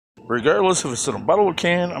Regardless if it's in a bottle or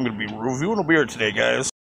can, I'm going to be reviewing a beer today, guys.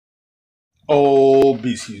 Oh,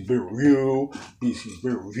 BC's Beer Review, BC's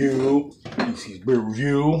Beer Review, BC's Beer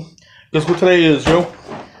Review. Guess what today is, Joe?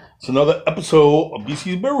 It's another episode of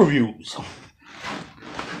BC's Beer Reviews.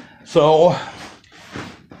 So,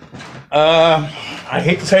 I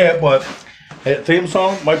hate to say it, but that theme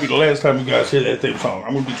song might be the last time you guys hear that theme song.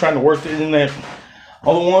 I'm going to be trying to work it in that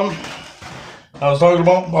other one I was talking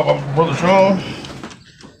about by my brother Sean.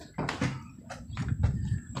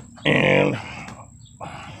 And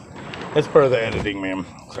it's part of the editing, man.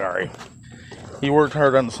 Sorry. He worked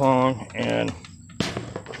hard on the song, and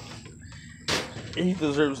he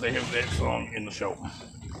deserves to have that song in the show.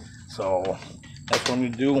 So, that's what I'm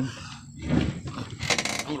going to do.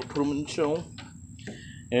 I'm going to put him in the show.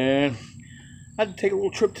 And I had to take a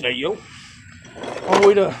little trip today, yo. All the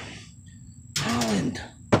way to Holland.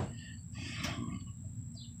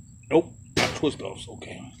 Nope, not twist offs,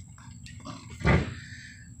 okay.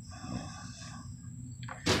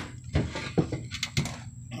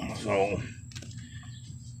 So,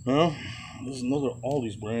 well, this is another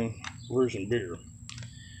Aldi's brand version beer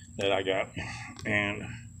that I got, and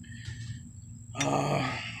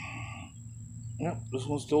yep, this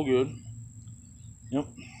one's still good. Yep.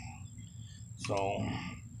 So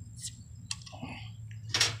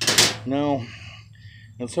now,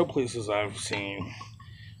 in some places I've seen,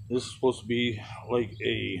 this is supposed to be like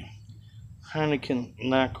a Heineken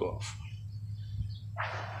knockoff,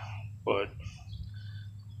 but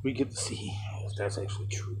we get to see if that's actually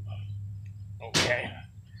true. Okay.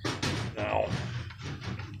 Now,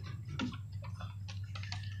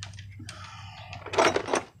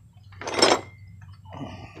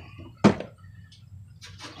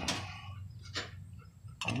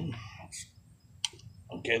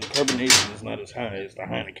 okay, the carbonation is not as high as the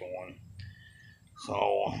Heineken one.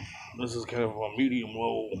 So, this is kind of a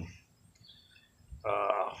medium-low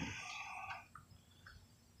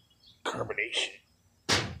carbonation.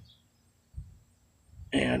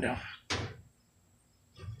 And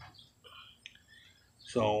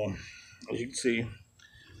so, as you can see,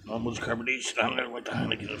 not much carbonation on there like the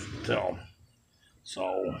Heineken, if you can tell.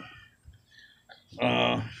 So,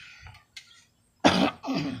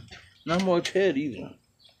 not much head either.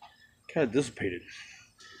 Kind of dissipated.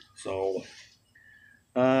 So,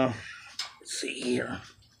 let's see here.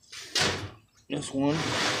 This one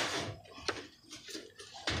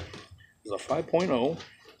is a 5.0.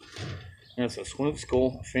 And it's a Swin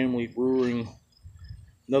Skull Family Brewing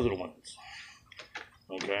Netherlands.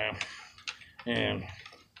 Okay. And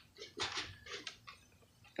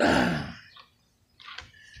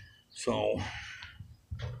so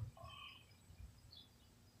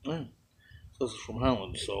this is from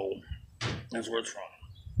Holland, so that's where it's from.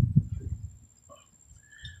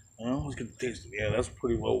 Well, let's get the taste of it. Yeah, that's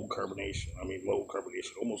pretty low carbonation. I mean, low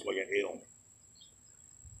carbonation, almost like an ale.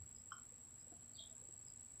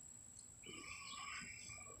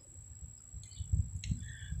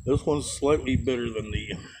 This one's slightly better than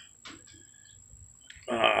the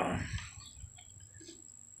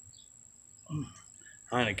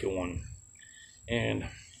Heineken one, and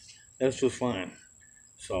that's just fine.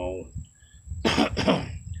 So,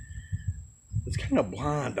 it's kind of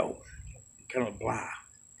blonde though, kind of blah,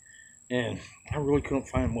 and I really couldn't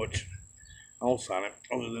find much else on it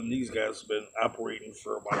other than these guys have been operating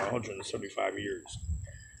for about 175 years.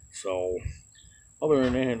 So, other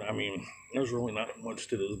than that, I mean, there's really not much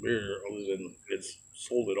to this beer other than it's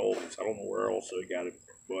sold at Aldi's. I don't know where else I got it,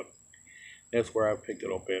 but that's where I picked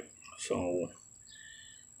it up at. So,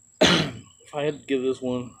 if I had to give this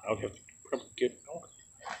one, I would have to probably get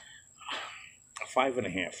a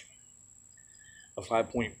 5.5, a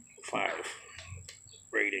 5.5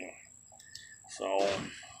 rating. So,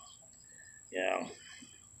 yeah.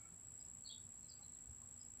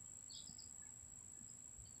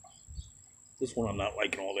 This one I'm not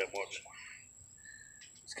liking all that much.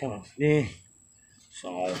 It's kind of,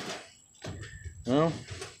 So, well,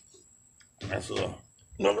 that's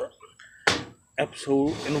another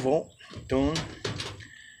episode in the vault done.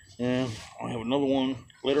 And I'll have another one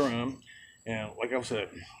later on. And like I've said,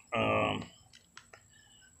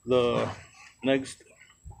 the next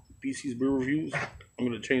BC's Beer Reviews, I'm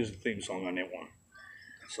going to change the theme song on that one.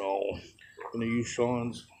 So, I'm going to use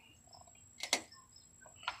Sean's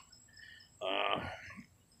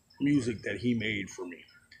music that he made for me.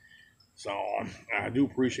 So I do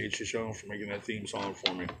appreciate you, Sean, for making that theme song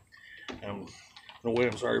for me. In a way,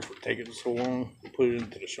 I'm sorry for taking so long to put it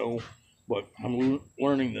into the show, but I'm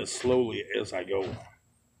learning this slowly as I go.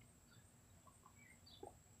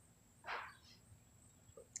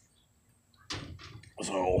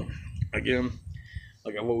 So again,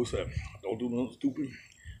 Like I've always said, don't do nothing stupid.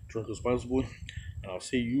 Drink responsibly. And I'll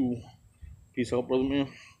see you. Peace out, brother man.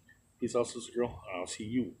 Peace out, sister girl. And I'll see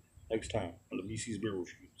you next time on the BC's Beer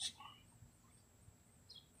Reviews.